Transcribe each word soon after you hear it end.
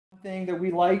thing that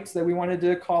we liked that we wanted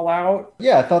to call out?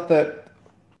 Yeah, I thought that.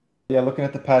 Yeah, looking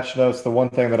at the patch notes, the one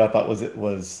thing that I thought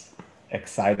was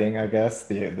exciting, I guess,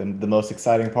 the most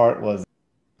exciting part was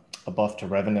a buff to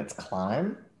Revenant's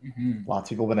climb. Mhm. Lots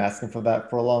of people have been asking for that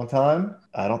for a long time.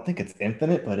 I don't think it's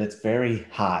infinite, but it's very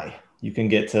high. You can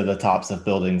get to the tops of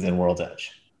buildings in World's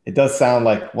Edge. It does sound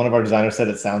like one of our designers said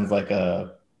it sounds like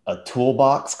a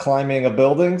toolbox climbing a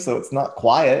building, so it's not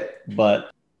quiet,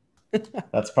 but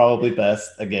that's probably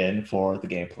best again for the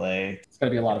gameplay. It's going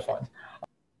to be a lot of fun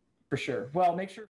for sure. Well, make sure.